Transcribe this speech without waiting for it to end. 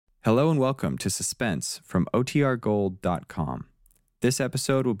Hello and welcome to Suspense from OTRGold.com. This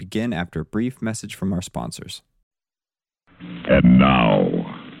episode will begin after a brief message from our sponsors. And now,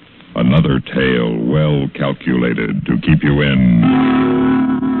 another tale well calculated to keep you in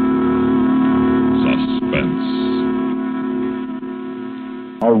suspense.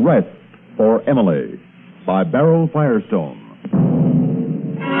 Arrest for Emily by Beryl Firestone.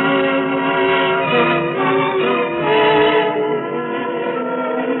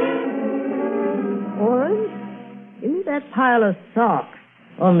 That pile of socks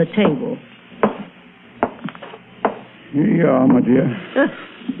on the table. Here you are, my dear.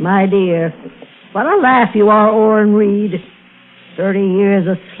 My dear, what a laugh you are, Orrin Reed. 30 years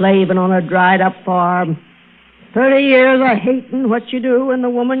of slaving on a dried-up farm. 30 years of hating what you do and the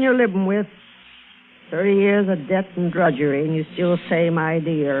woman you're living with. 30 years of debt and drudgery, and you still say, my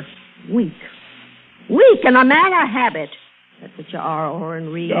dear, weak. Weak and a man of habit. That's what you are, Orrin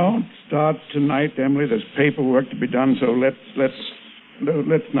Reed. Don't start tonight, Emily. There's paperwork to be done, so let's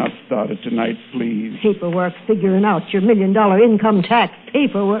not start it tonight, please. Paperwork, figuring out your $1 million income tax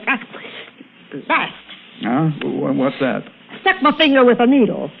paperwork. Last. Huh? What's that? Stuck my finger with a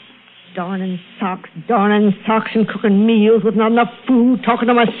needle. Darning socks, and cooking meals with not enough food, talking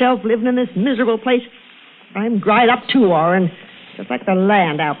to myself, living in this miserable place. I'm dried up too, Orrin. Just like the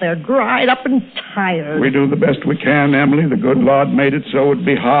land out there, dried up and tired. We do the best we can, Emily. The good Lord made it so it'd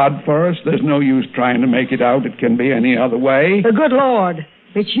be hard for us. There's no use trying to make it out it can be any other way. The good Lord.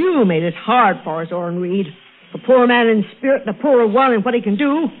 It's you made it hard for us, Orrin Reed. The poor man in spirit, the poor one and what he can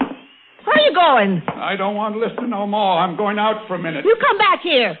do. Where are you going? I don't want to listen no more. I'm going out for a minute. You come back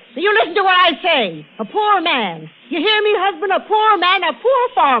here. You listen to what I say. A poor man. You hear me, husband? A poor man, a poor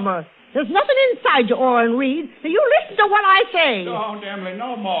farmer. There's nothing inside you, Orrin Reed. Now, you listen to what I say. Don't, Emily.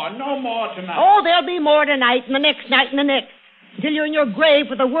 No more tonight. Oh, there'll be more tonight and the next night and the next. Until you're in your grave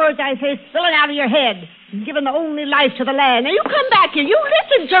with the words I say spilling out of your head. Giving the only life to the land. Now, you come back here. You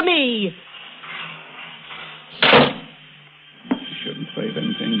listen to me. You shouldn't say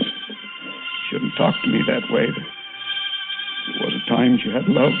them things. You shouldn't talk to me that way. There was a time she had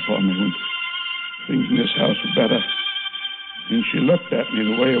love for me when things in this house were better. And she looked at me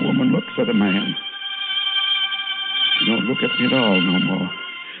the way a woman looks at a man. She don't look at me at all no more.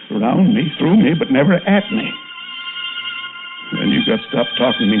 Around me, through me, but never at me. And you got to stop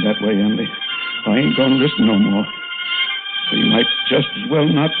talking to me that way, Emily. I ain't going to listen no more. So you might just as well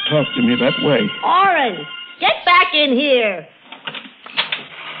not talk to me that way. Orrin, get back in here.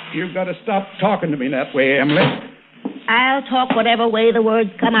 You've got to stop talking to me that way, Emily. I'll talk whatever way the words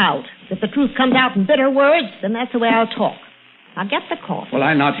come out. If the truth comes out in bitter words, then that's the way I'll talk. Now get the coffee. Well,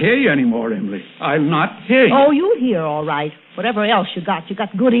 I'll not hear you anymore, Emily. I'll not hear you. Oh, you'll hear all right. Whatever else you got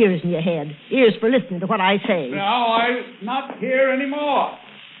good ears in your head. Ears for listening to what I say. No, I'll not hear anymore.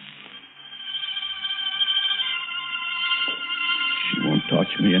 She won't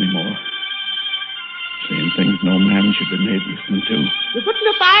touch me anymore. Saying things no man should be made listening to. You putting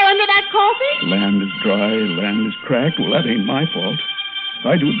the fire under that coffee? Land is dry, land is cracked. Well, that ain't my fault.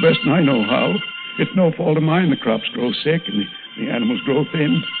 I do the best I know how. It's no fault of mine the crops grow sick and the animals grow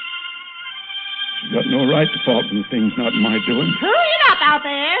thin. She's got no right to fault in the things not my doing. Hurry it up out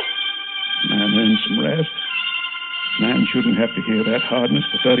there. Man earns some rest. Man shouldn't have to hear that hardness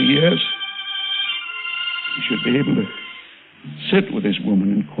for 30 years. He should be able to sit with his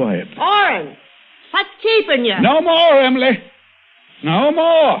woman in quiet. Orrin, what's keeping you? No more, Emily. No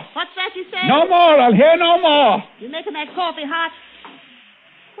more. What's that you say? No more. I'll hear no more. You making that coffee hot?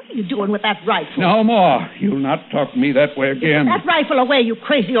 What are you doing with that rifle? No more. You'll not talk to me that way again. Put that rifle away, you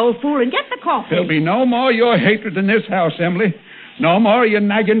crazy old fool, and get the coffee. There'll be no more your hatred in this house, Emily. No more your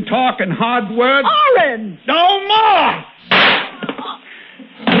nagging talk and hard words. Orrin! No more!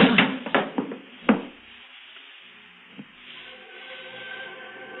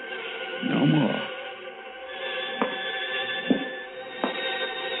 No more.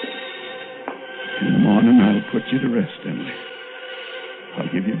 In the morning, I'll put you to rest, Emily. I'll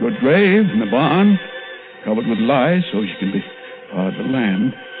give you a good grave in the barn, covered with lies so you can be part of the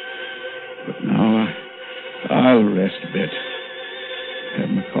land. But now I'll rest a bit, have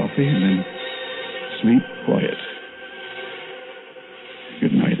my coffee, and then sleep quiet.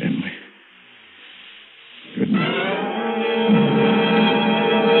 Good night, Emily. Good night.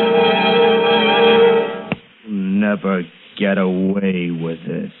 You'll never get away with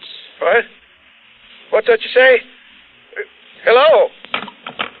it. What? What's that you say? Hello?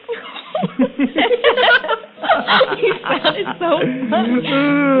 You sounded so funny.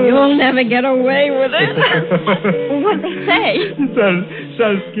 You'll never get away with it. What'd they say?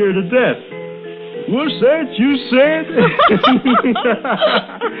 Sounds scared to death. What's that you said?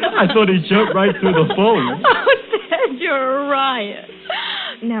 I thought he jumped right through the phone. Oh, Ted, you're a riot.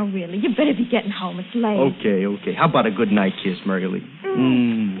 Now, really, you better be getting home. It's late. Okay. How about a good night kiss, Mary Lee?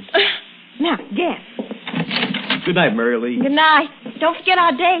 Now, guess. Good night, Mary Lee. Good night. Don't forget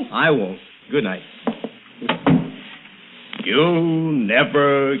our date. I won't. Good night. You'll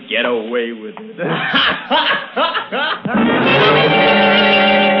never get away with it.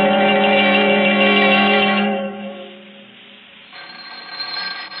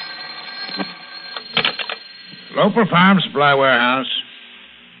 Loper Farm Supply Warehouse.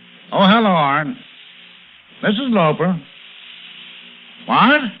 Oh, hello, Arn. This is Loper.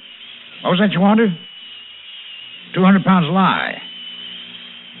 What? What was that you wanted? 200 pounds of lye.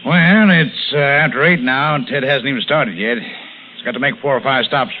 Well, it's after 8 now, and Ted hasn't even started yet. He's got to make 4 or 5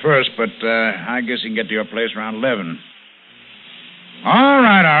 stops first, but I guess he can get to your place around 11. All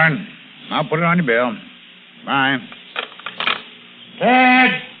right, Arn. I'll put it on your bill. Bye.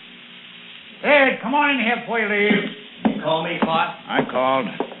 Ted! Ted, come on in here before you leave. You call me, Pop? I called.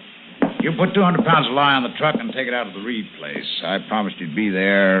 You put 200 pounds of lye on the truck and take it out to the Reed place. I promised you'd be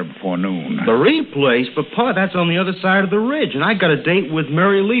there before noon. The Reed place? But, Pa, that's on the other side of the ridge, and I got a date with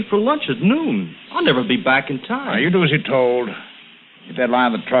Mary Lee for lunch at noon. I'll never be back in time. Now, you do as you're told. Get that lye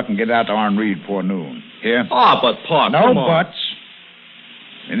on the truck and get it out to Arn Reed before noon. Here? Oh, but, Pa, no come on. buts.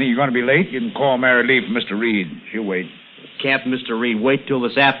 You think you're going to be late? You can call Mary Lee for Mr. Reed. She'll wait. Can't Mr. Reed wait till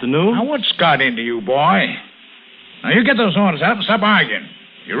this afternoon? Now, what's got into you, boy? Now, you get those orders out and stop arguing.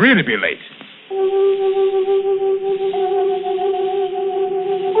 You'll really be late.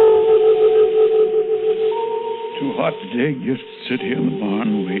 Too hot today. Just sit here in the barn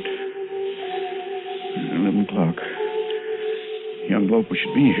and wait. 11 o'clock. Young Loper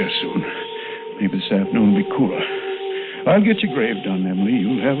should be here soon. Maybe this afternoon will be cooler. I'll get your grave done, Emily.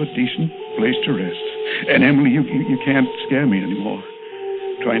 You'll have a decent place to rest. And, Emily, you can't scare me anymore.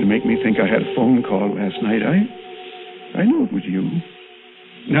 Trying to make me think I had a phone call last night. I know it was you.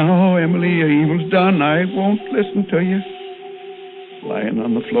 No, Emily, your evil's done. I won't listen to you. Lying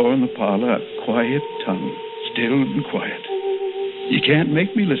on the floor in the parlor, a quiet tongue, still and quiet. You can't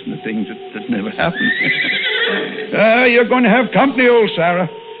make me listen to things that never happened. You're going to have company, old Sarah.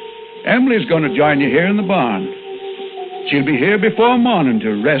 Emily's going to join you here in the barn. She'll be here before morning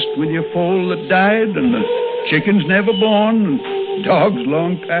to rest with your foal that died and the chickens never born and dogs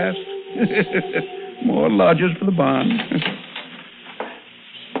long past. More lodgers for the barn.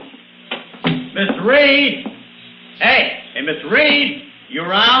 Mr. Reed! Hey, Mr. Reed! You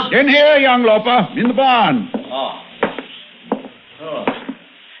around? In here, young Loper. In the barn. Oh.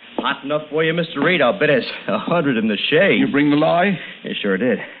 Hot enough for you, Mr. Reed? I'll bet there's 100 in the shade. You bring the lye? You sure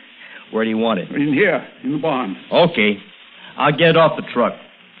did. Where do you want it? In here, in the barn. Okay. I'll get it off the truck.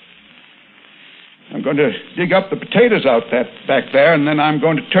 I'm going to dig up the potatoes out back there, and then I'm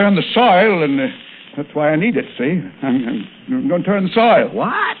going to turn the soil, and that's why I need it, see? I'm going to turn the soil.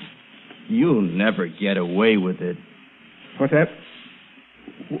 What? You'll never get away with it. What's that?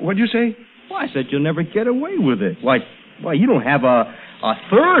 What'd you say? Well, I said you'll never get away with it. Why, you don't have a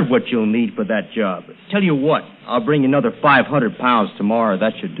third what you'll need for that job. Tell you what, I'll bring you another 500 pounds tomorrow.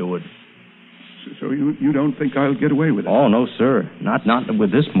 That should do it. So you don't think I'll get away with it? Oh, no, sir. Not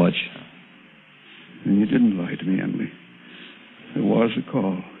with this much. And you didn't lie to me, Emily. There was a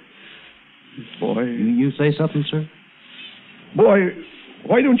call. Boy... You say something, sir? Boy,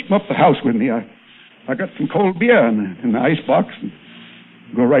 why don't you come up the house with me? I got some cold beer in the icebox. And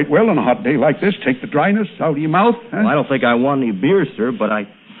go right well on a hot day like this. Take the dryness out of your mouth. Huh? Well, I don't think I want any beer, sir, but I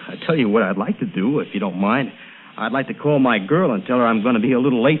tell you what I'd like to do, if you don't mind. I'd like to call my girl and tell her I'm going to be a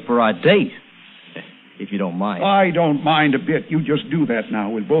little late for our date. If you don't mind. I don't mind a bit. You just do that now.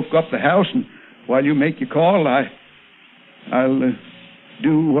 We'll both go up the house, and while you make your call, I'll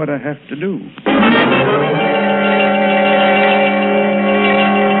do what I have to do.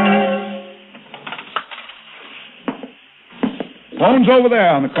 Phone's over there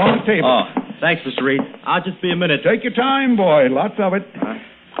on the corner table. Oh, thanks, Mr. Reed. I'll just be a minute. Take your time, boy. Lots of it.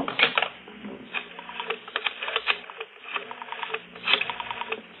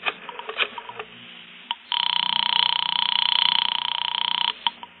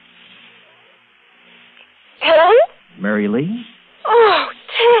 Hello? Mary Lee? Oh,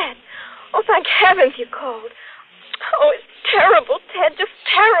 Ted. Oh, thank heavens you called. Oh, it's terrible, Ted. Just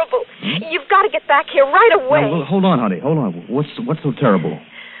terrible. You've got to get back here right away. No, well, hold on, honey. Hold on. What's so terrible?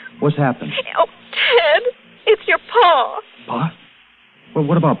 What's happened? Oh, Ted, it's your Pa. Pa? Well,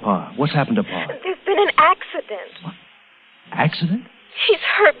 what about Pa? What's happened to Pa? There's been an accident. What? Accident? He's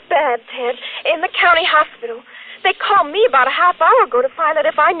hurt bad, Ted, in the county hospital. They called me about a half hour ago to find out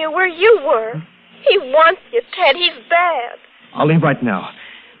if I knew where you were. He wants you, Ted. He's bad. I'll leave right now.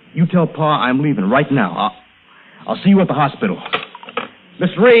 You tell Pa I'm leaving right now. I'll see you at the hospital.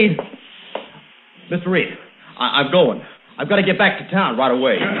 Mr. Reed. Mr. Reed, I'm going. I've got to get back to town right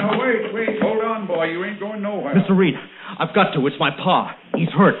away. No, wait. Hold on, boy. You ain't going nowhere. Mr. Reed, I've got to. It's my Pa. He's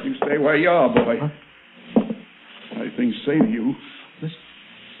hurt. You stay where you are, boy. I things say to you.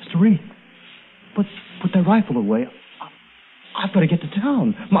 Mr. Reed, put that rifle away. I've got to get to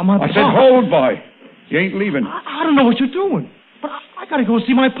town. My I Pa. said hold, boy. You ain't leaving. I don't know what you're doing, but I got to go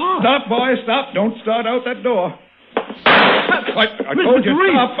see my Pa. Stop, boy, stop. Don't start out that door. I told you,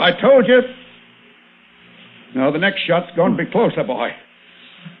 Reed. stop. I told you. Now, the next shot's going to be closer, boy.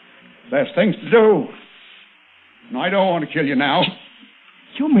 There's things to do. And I don't want to kill you now.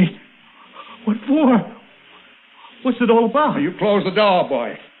 Kill me? What for? What's it all about? Now, you close the door,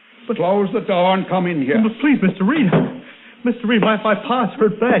 boy. Close the door and come in here. But please, Mr. Reed. Mr. Reed, my Pa's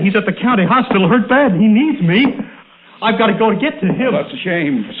hurt bad. He's at the county hospital, hurt bad. He needs me. I've got to go to get to him. Well, that's a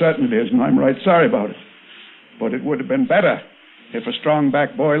shame. For certain it is, and I'm right sorry about it. But it would have been better if a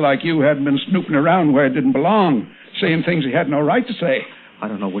strong-backed boy like you hadn't been snooping around where it didn't belong, saying things he had no right to say. I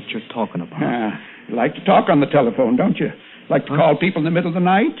don't know what you're talking about. You like to talk on the telephone, don't you? Like to call people in the middle of the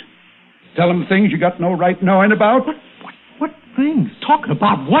night? Tell them things you got no right knowing about? What things? Talking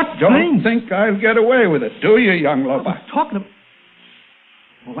about what Don't things? think I'll get away with it, do you, young lover? Talking about...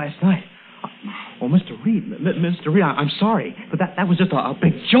 Well, last night... Well, Mr. Reed, I'm sorry, but that was just a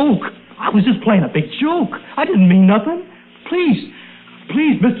big joke. I was just playing a big joke. I didn't mean nothing. Please,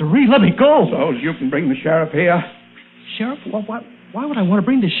 Mr. Reed, let me go. So you can bring the sheriff here? Sheriff? Why would I want to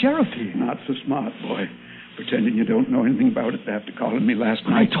bring the sheriff here? Not so smart, boy. Pretending you don't know anything about it after calling me last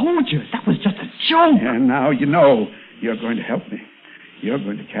night. I told you, that was just a joke. And now you know you're going to help me. You're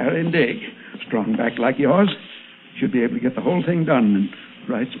going to carry and dig. Strong back like yours should be able to get the whole thing done in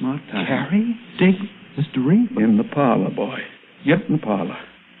right smart time. Carry? Dig? Mr. Reed? In the parlor, boy. Get in the parlor.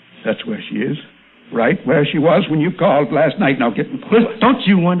 That's where she is. Right where she was when you called last night. Now get in the parlor. Don't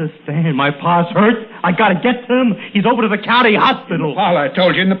you understand? My Pa's hurt. I got to get to him. He's over to the county hospital. In the parlor, I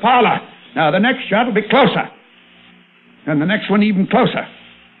told you, in the parlor. Now, the next shot will be closer. And the next one even closer.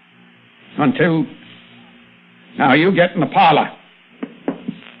 Until... Now, you get in the parlor.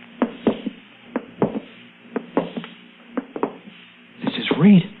 This is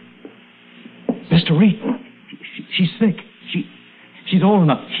Reed. Mr. Reed. She's sick. She's all in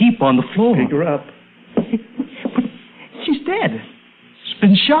a heap on the floor. Pick her up. But she's dead. She's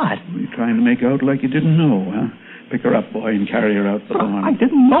been shot. You're trying to make out like you didn't know, huh? Pick her up, boy, and carry her out the barn. I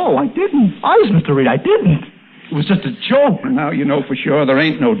didn't know. I didn't. Honest, Mr. Reed, I didn't. It was just a joke. And now you know for sure there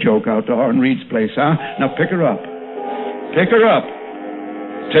ain't no joke out to Orrin Reed's place, huh? Now pick her up. Pick her up.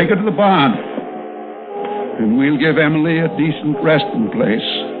 Take her to the barn. And we'll give Emily a decent resting place.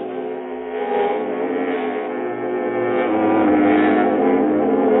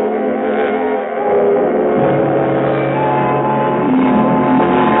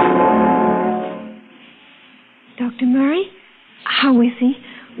 Dr. Murray? How is he?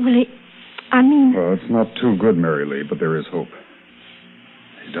 Will he... I mean... Well, it's not too good, Mary Lee, but there is hope.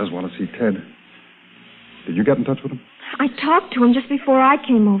 He does want to see Ted. Did you get in touch with him? I talked to him just before I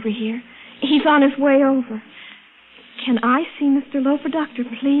came over here. He's on his way over. Can I see Mr. Loper, Doctor,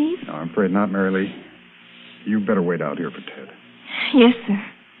 please? No, I'm afraid not, Mary Lee. You better wait out here for Ted. Yes, sir.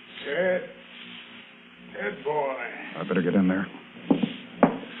 Ted, boy. I better get in there.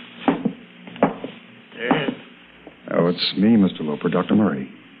 Ted. Oh, it's me, Mr. Loper, Dr. Murray.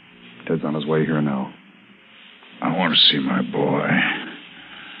 Ted's on his way here now. I want to see my boy.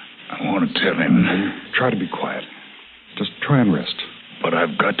 I want to tell him. Try to be quiet. Just try and rest. But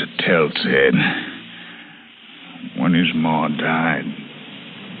I've got to tell Ted. When his ma died,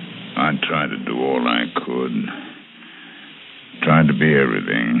 I tried to do all I could. Tried to be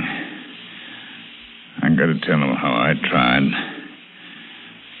everything. I got to tell him how I tried.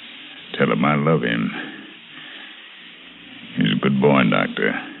 Tell him I love him. He's a good boy,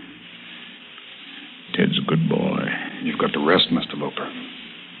 Doctor. Ted's a good boy. You've got to rest, Mr. Loper.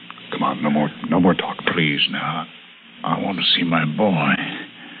 Come on, no more talk. Please, now. I want to see my boy.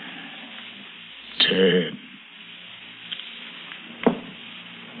 Ted.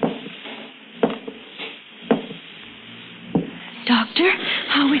 Doctor,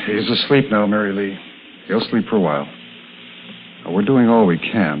 how is he? He's asleep now, Mary Lee. He'll sleep for a while. We're doing all we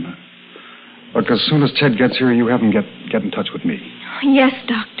can. Look, as soon as Ted gets here, you have him get in touch with me. Yes,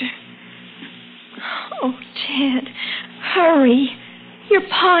 Doctor. Oh, Ted, hurry. Your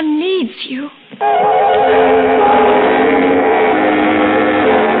pa needs you.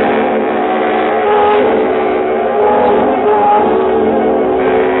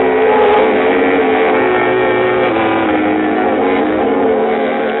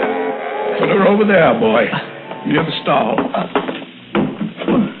 her over there, boy. Near the stall.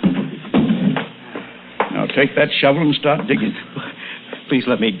 Now take that shovel and start digging. Please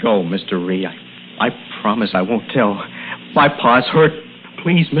let me go, Mr. Reed. I promise I won't tell. My pa's hurt.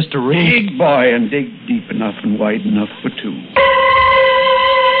 Please, Mr. Reed. Dig, boy, and dig deep enough and wide enough for two.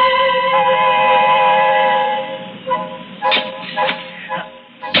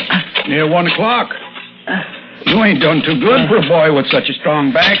 Near 1 o'clock. You ain't done too good for a boy with such a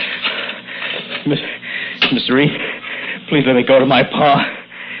strong back. Mr. Reed, please let me go to my pa.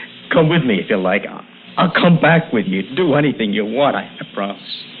 Come with me if you like. I'll come back with you. Do anything you want, I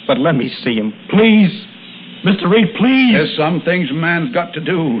promise. But let me see him, please. Mr. Reed, please. There's some things a man's got to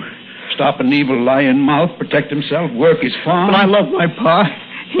do. Stop an evil lying mouth, protect himself, work his farm. But I love my pa.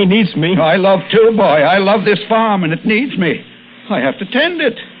 He needs me. I love too, boy. I love this farm, and it needs me. I have to tend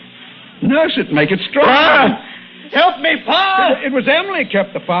it. Nurse it, make it strong. Pa! Help me, Pa! It was Emily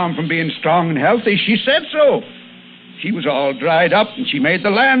kept the farm from being strong and healthy. She said so. She was all dried up, and she made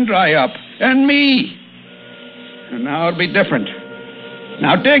the land dry up. And me. And now it'll be different.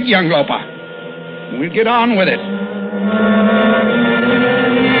 Now dig, young Lopa. We'll get on with it.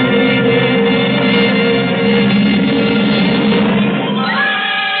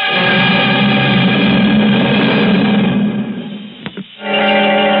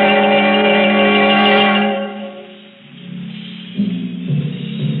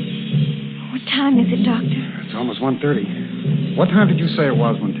 What time is it, Doctor? It's almost 1:30. What time did you say it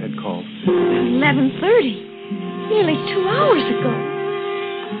was when Ted called? 11:30. Nearly 2 hours ago.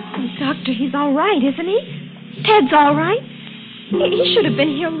 Oh, Doctor, he's all right, isn't he? Ted's all right. He should have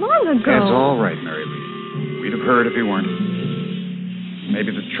been here long ago. Ted's all right, Mary Lee. We'd have heard if he weren't.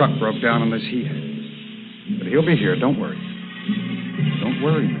 Maybe the truck broke down in this heat. But he'll be here, don't worry. Don't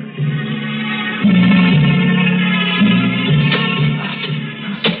worry, Mary.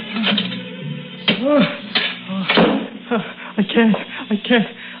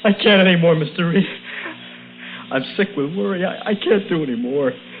 I can't anymore, Mr. Reed. I'm sick with worry. I can't do any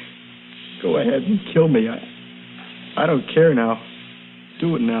more. Go ahead and kill me. I don't care now.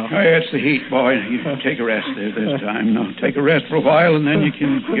 Do it now. Oh, yeah, it's the heat, boy. You take a rest there this time. No, take a rest for a while, and then you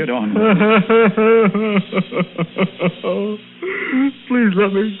can get on. Please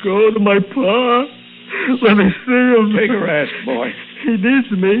let me go to my pa. Let me see him. Take a rest, boy. He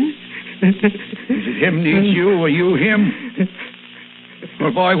needs me. Is it him needs you, or you him?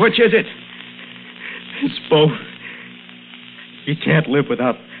 Well, boy, which is it? It's both. You can't live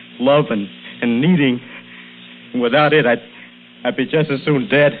without love and needing. And without it, I'd be just as soon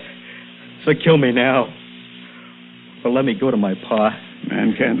dead. So kill me now. Or let me go to my pa.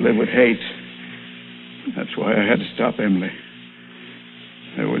 Man can't live with hate. That's why I had to stop Emily.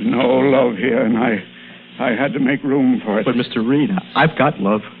 There was no love here, and I had to make room for it. But, Mr. Reed, I've got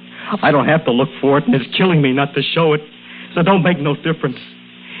love. I don't have to look for it, and it's killing me not to show it. So don't make no difference.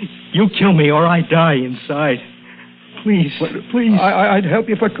 You kill me or I die inside. Please, please. I'd help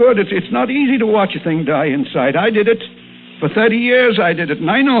you if I could. It's not easy to watch a thing die inside. I did it. For 30 years I did it, and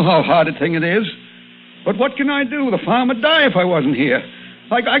I know how hard a thing it is. But what can I do? The farm would die if I wasn't here.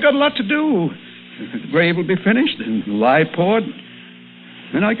 I got a lot to do. The grave will be finished, and the lye poured.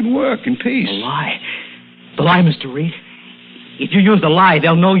 Then I can work in peace. The lie? The lie, Mr. Reed? If you use the lie,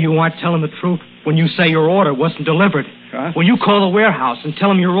 they'll know you aren't telling the truth when you say your order wasn't delivered. Huh? When you call the warehouse and tell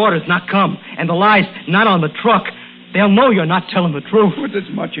them your order's not come, and the lie's not on the truck, they'll know you're not telling the truth. Well, there's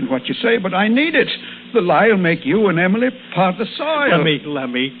much in what you say, but I need it. The lie will make you and Emily part of the soil. Let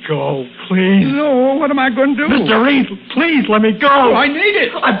me go, please. No, what am I going to do? Mr. Reed, please let me go. Oh, I need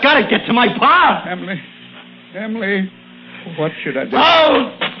it. I've got to get to my pa. Emily, what should I do?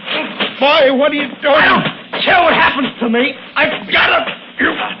 Oh! Boy, what are you doing? I don't care what happens to me. I've got to...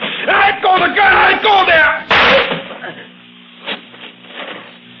 Let go of the gun. Let go there.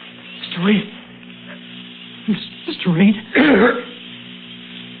 Mr. Reed. Mr. Reed.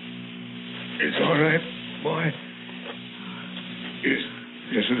 It's all right, boy.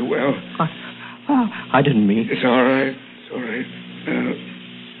 Yes, it will. I didn't mean... It's all right. It's all right.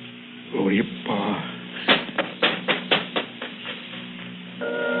 Go to your pa.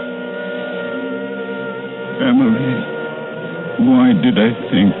 Emily, why did I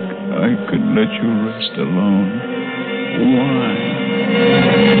think I could let you rest alone? Why?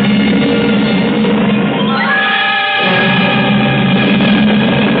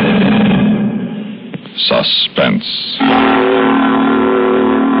 Suspense.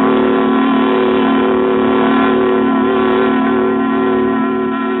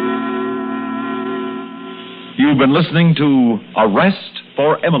 You've been listening to Arrest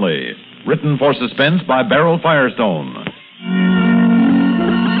for Emily, written for suspense by Beryl Firestone.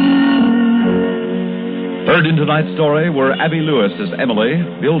 Heard in tonight's story were Abby Lewis as Emily,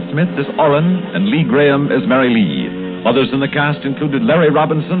 Bill Smith as Orrin, and Lee Graham as Mary Lee. Others in the cast included Larry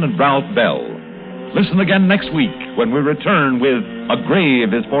Robinson and Ralph Bell. Listen again next week when we return with A Grave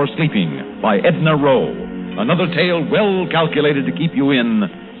is for Sleeping by Edna Rowe. Another tale well calculated to keep you in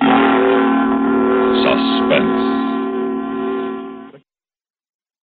suspense.